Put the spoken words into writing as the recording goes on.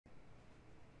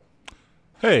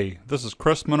Hey, this is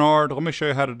Chris Menard. Let me show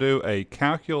you how to do a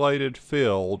calculated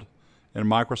field in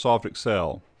Microsoft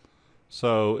Excel.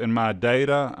 So in my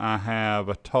data, I have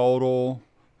a total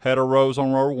header rows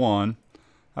on row 1.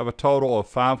 I have a total of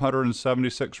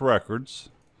 576 records.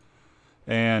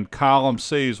 And column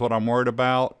C is what I'm worried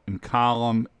about, and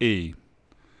column E.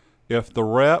 If the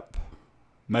rep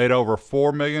made over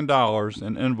 $4 million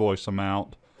in invoice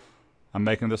amount, I'm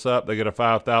making this up, they get a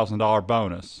 $5,000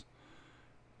 bonus.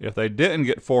 If they didn't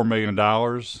get $4 million,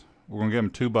 we're going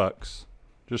to give them $2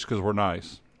 just because we're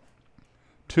nice.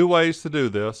 Two ways to do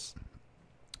this,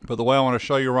 but the way I want to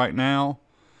show you right now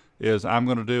is I'm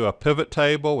going to do a pivot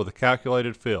table with a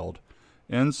calculated field.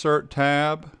 Insert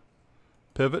tab,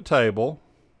 pivot table.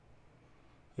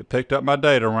 It picked up my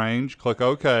data range. Click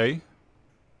OK.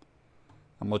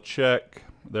 I'm going to check,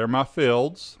 there are my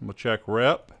fields. I'm going to check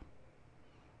rep.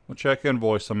 I'm going to check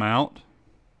invoice amount.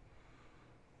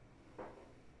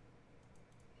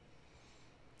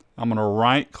 I'm going to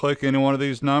right click any one of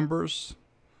these numbers.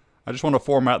 I just want to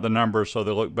format the numbers so they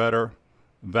look better.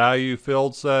 Value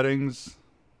field settings.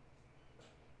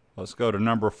 Let's go to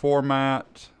number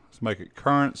format. Let's make it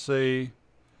currency.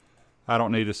 I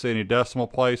don't need to see any decimal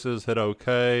places. Hit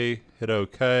OK. Hit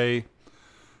OK.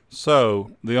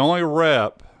 So the only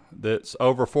rep that's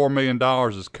over $4 million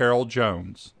is Carol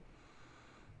Jones.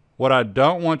 What I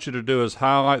don't want you to do is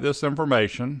highlight this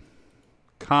information,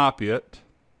 copy it,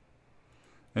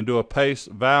 and do a paste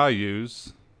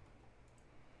values,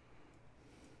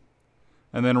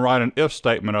 and then write an if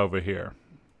statement over here.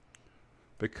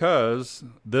 Because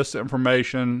this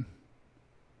information,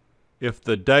 if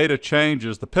the data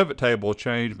changes, the pivot table will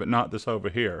change, but not this over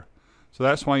here. So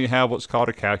that's why you have what's called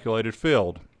a calculated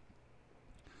field.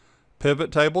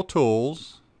 Pivot table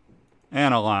tools,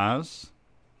 analyze,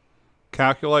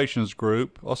 calculations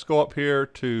group. Let's go up here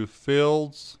to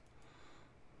fields,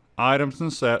 items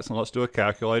and sets, and let's do a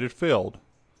calculated field.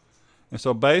 And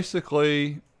so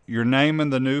basically you're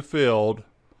naming the new field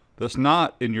that's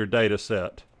not in your data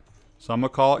set. So I'm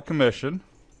going to call it commission.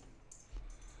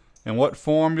 And what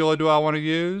formula do I want to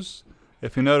use?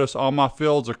 If you notice, all my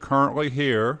fields are currently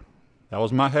here. That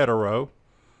was my header row.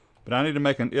 But I need to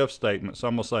make an if statement. So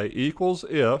I'm going to say equals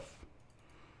if.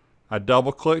 I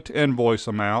double clicked invoice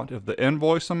amount. If the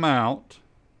invoice amount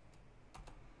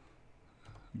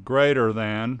greater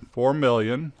than 4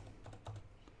 million,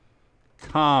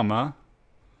 comma,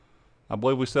 I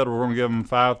believe we said we're going to give them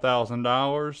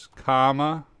 $5,000,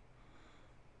 comma,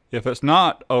 if it's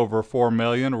not over 4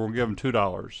 million, we're going to give them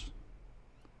 $2.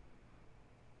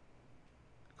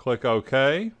 Click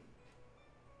OK.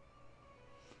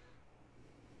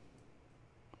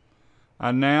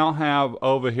 I now have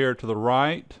over here to the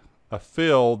right a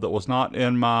field that was not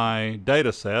in my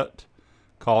data set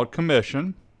called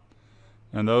commission.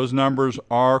 And those numbers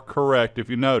are correct if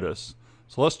you notice.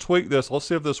 So let's tweak this. Let's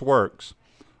see if this works.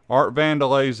 Art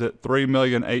Vandelay's at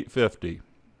 $3,850,000.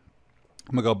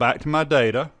 I'm going to go back to my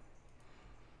data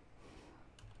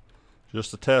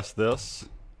just to test this.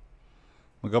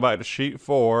 I'm going to go back to sheet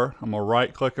 4. I'm going to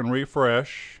right click and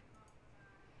refresh.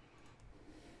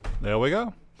 There we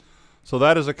go. So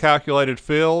that is a calculated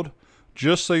field.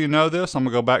 Just so you know this, I'm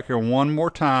going to go back here one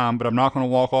more time, but I'm not going to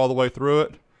walk all the way through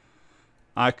it.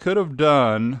 I could have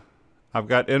done, I've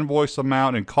got invoice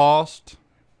amount and cost.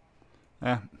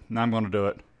 Now I'm going to do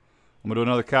it. I'm going to do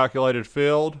another calculated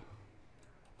field.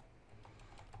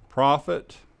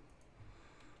 Profit.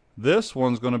 This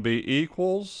one's going to be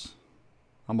equals.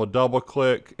 I'm going to double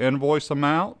click invoice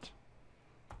amount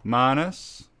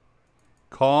minus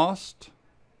cost.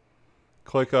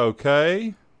 Click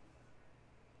OK.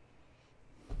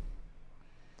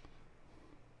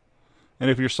 And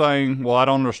if you're saying, well, I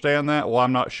don't understand that, well,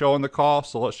 I'm not showing the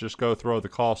cost, so let's just go throw the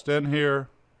cost in here.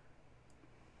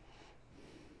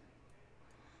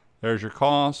 There's your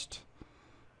cost.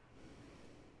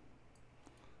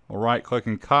 We'll right click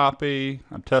and copy.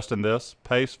 I'm testing this.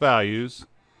 Paste values.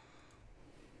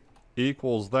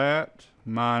 Equals that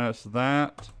minus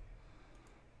that.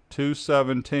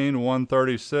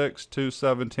 217,136,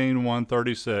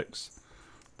 217,136.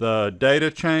 The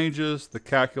data changes, the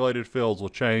calculated fields will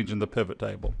change in the pivot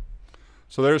table.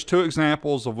 So there's two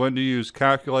examples of when to use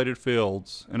calculated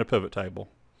fields in a pivot table.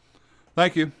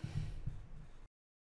 Thank you.